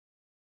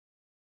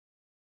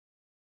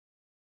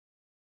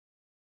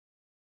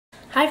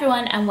Hi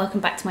everyone and welcome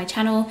back to my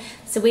channel.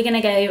 So we're going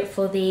to go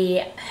for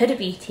the Huda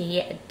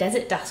Beauty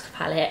Desert Dusk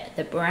palette,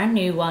 the brand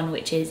new one,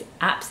 which is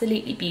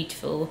absolutely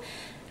beautiful,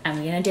 and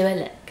we're going to do a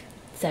look.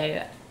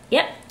 So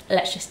yep,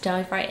 let's just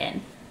dive right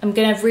in. I'm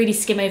going to really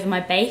skim over my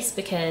base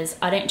because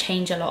I don't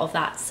change a lot of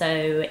that,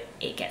 so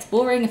it gets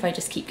boring if I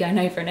just keep going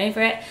over and over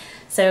it.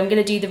 So I'm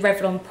going to do the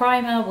Revlon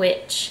primer,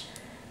 which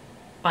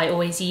I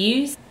always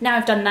use. Now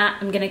I've done that,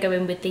 I'm going to go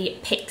in with the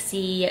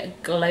Pixie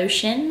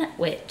Glotion,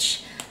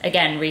 which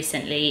again,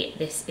 recently,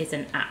 this is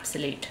an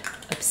absolute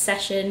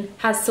obsession.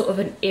 Has sort of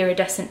an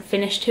iridescent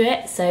finish to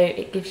it, so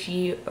it gives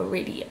you a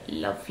really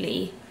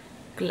lovely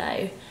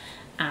glow.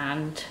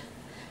 And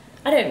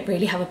I don't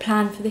really have a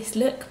plan for this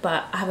look,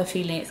 but I have a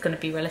feeling it's going to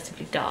be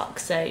relatively dark,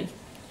 so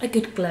a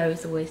good glow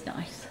is always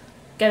nice.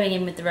 Going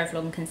in with the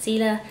Revlon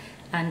concealer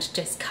and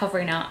just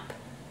covering up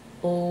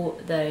all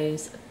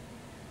those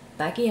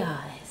baggy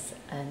eyes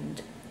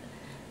and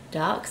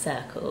dark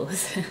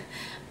circles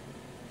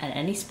and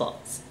any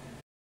spots.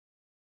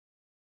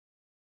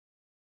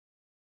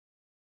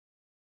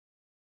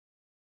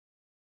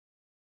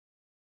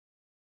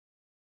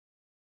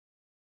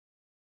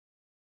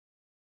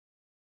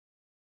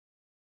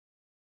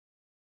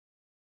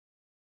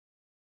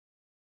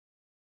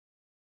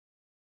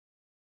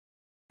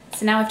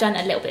 So now I've done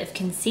a little bit of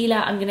concealer,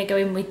 I'm going to go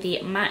in with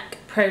the MAC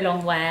Pro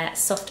Longwear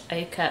Soft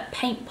Ochre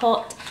Paint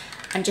Pot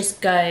and just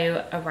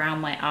go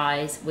around my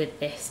eyes with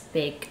this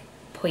big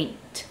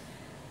point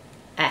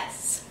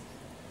S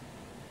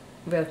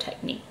Real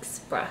Techniques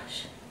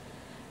brush.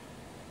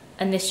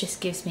 And this just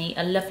gives me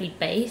a lovely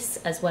base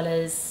as well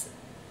as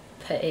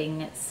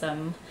putting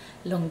some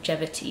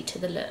longevity to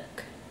the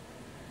look.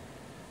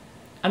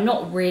 I'm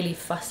not really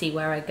fussy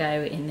where I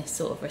go in this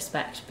sort of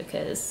respect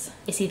because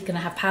it's either going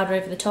to have powder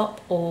over the top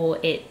or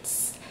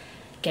it's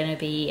going to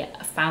be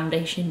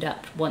foundationed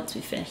up once we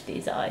finish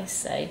these eyes,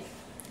 so it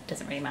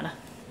doesn't really matter.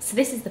 So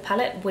this is the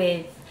palette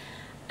with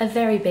a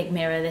very big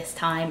mirror this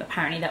time.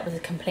 Apparently that was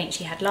a complaint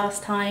she had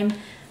last time,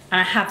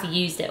 and I have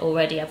used it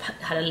already. I've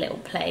had a little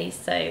play,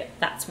 so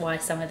that's why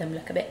some of them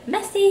look a bit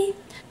messy.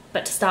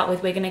 But to start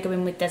with, we're going to go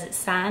in with Desert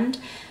Sand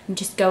and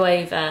just go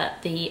over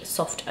the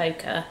soft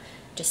ochre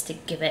just to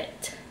give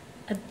it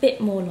a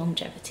bit more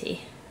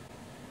longevity.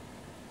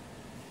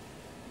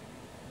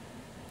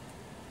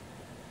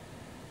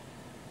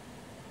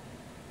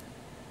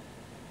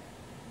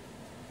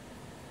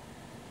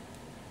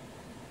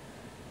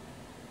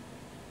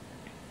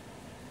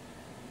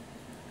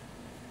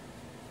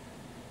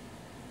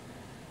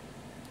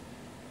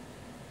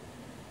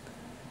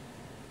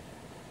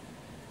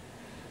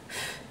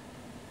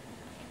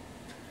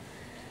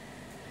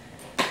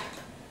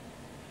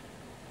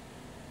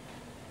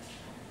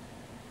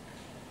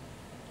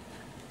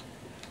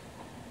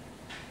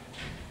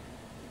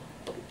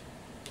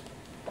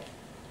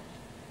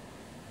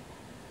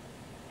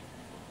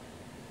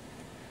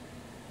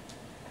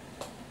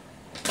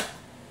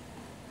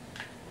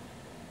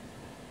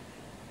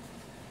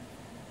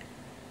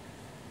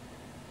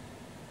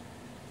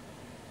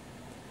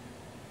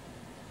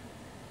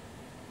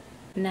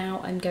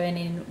 Now I'm going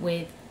in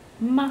with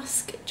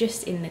Musk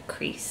just in the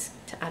crease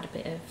to add a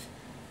bit of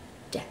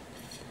depth.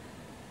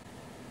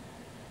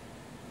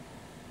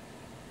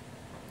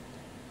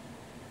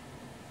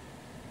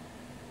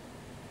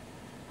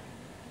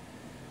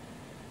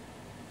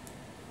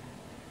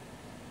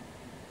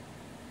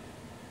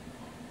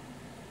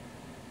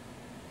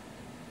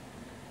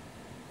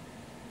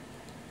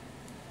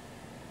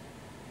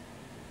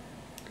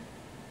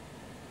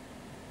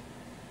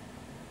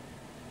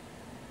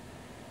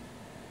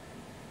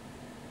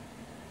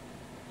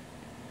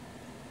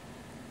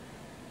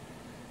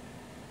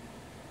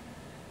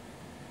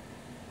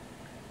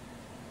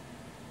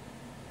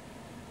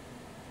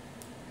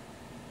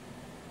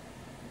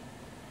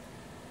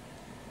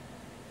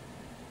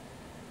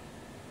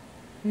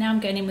 Now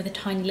I'm going in with a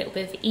tiny little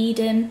bit of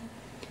Eden,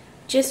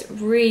 just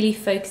really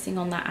focusing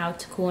on that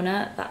outer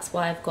corner. That's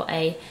why I've got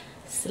a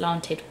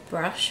slanted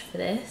brush for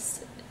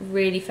this,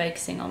 really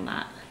focusing on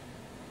that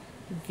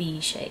V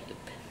shape.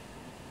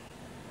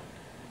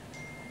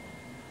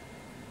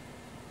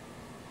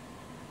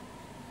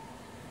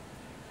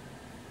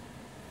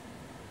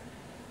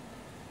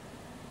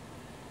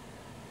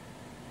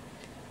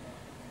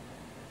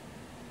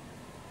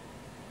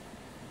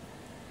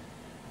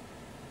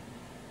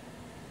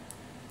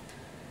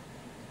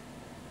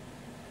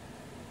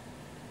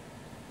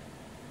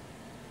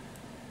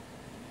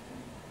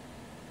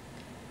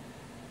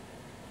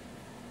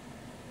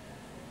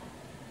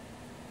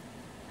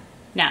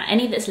 Now,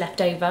 any that's left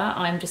over,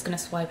 I'm just going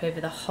to swipe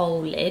over the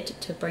whole lid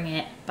to bring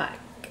it back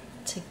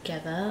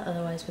together.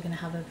 Otherwise, we're going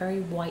to have a very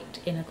white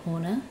inner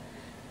corner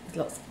with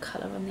lots of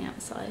colour on the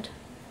outside.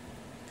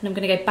 And I'm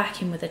going to go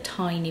back in with a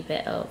tiny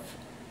bit of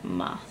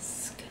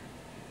Musk.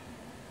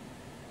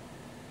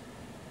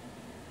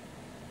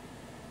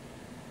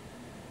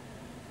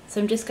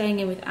 So I'm just going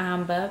in with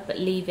amber, but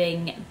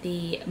leaving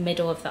the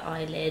middle of the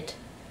eyelid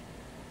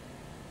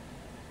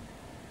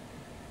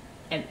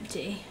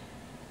empty.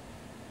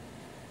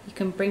 You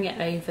can bring it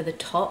over the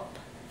top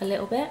a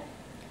little bit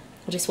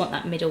I just want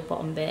that middle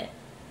bottom bit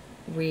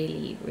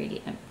really,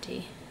 really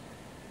empty.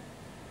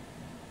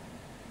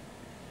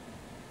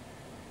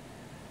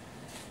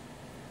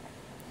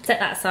 Set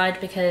that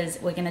aside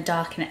because we're going to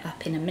darken it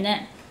up in a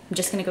minute. I'm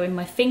just going to go in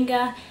my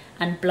finger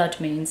and Blood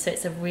Moon, so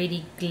it's a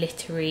really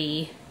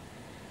glittery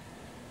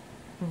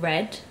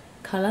red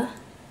colour.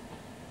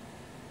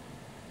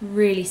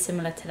 Really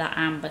similar to that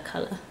amber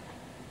colour,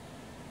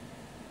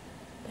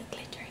 but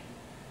glittery.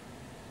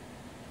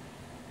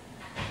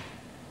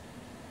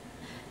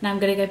 Now I'm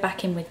going to go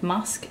back in with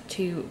Musk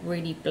to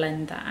really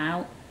blend that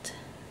out.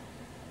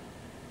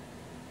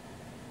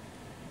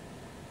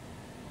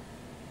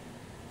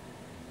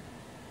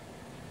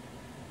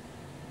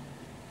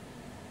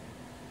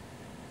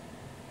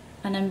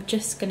 And I'm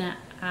just going to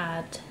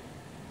add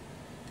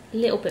a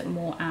little bit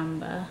more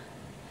amber.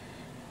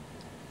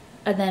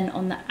 And then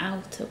on the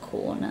outer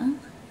corner,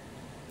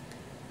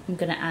 I'm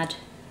going to add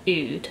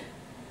Oud,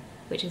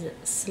 which is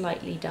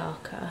slightly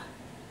darker.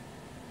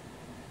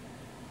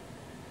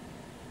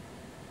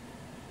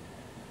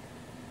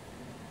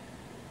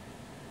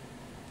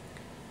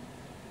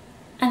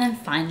 And then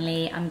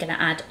finally, I'm going to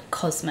add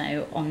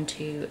Cosmo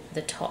onto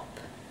the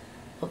top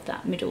of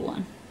that middle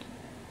one.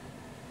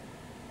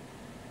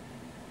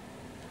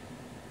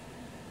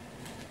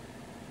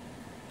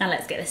 Now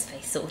let's get this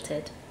face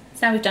sorted.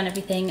 So now we've done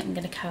everything, I'm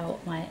going to curl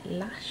my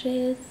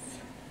lashes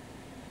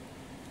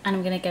and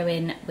I'm going to go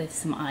in with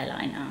some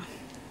eyeliner.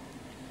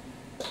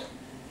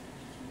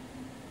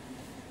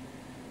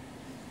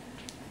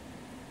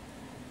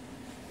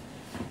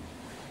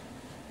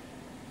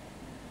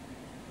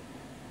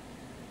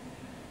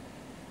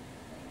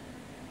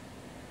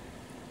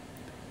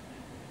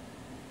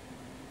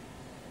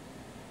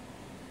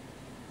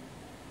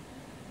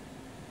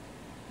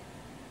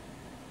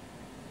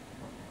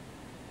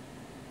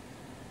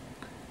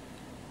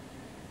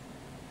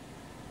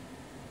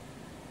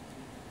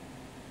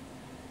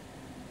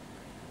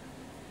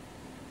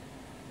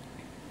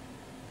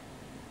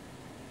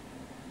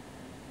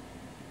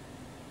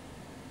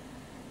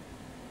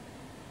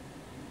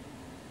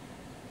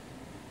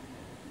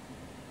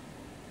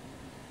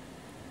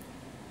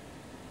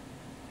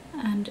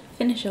 And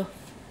finish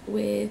off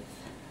with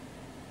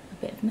a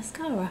bit of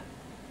mascara.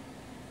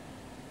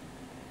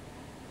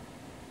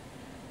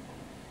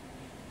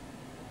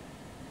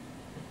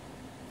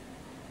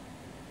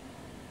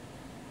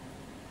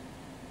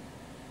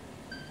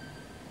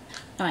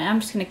 Now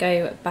I'm just going to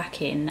go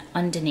back in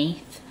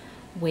underneath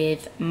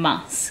with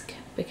Musk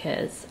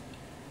because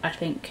I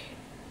think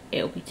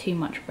it'll be too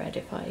much red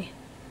if I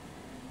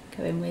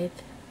go in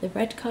with the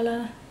red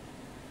colour.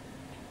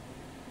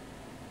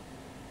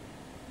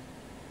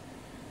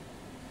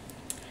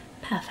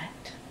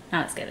 Perfect. Now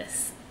let's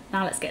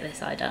get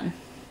this eye done.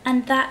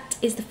 And that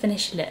is the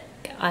finished look.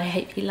 I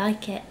hope you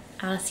like it.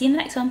 I'll see you in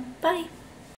the next one. Bye.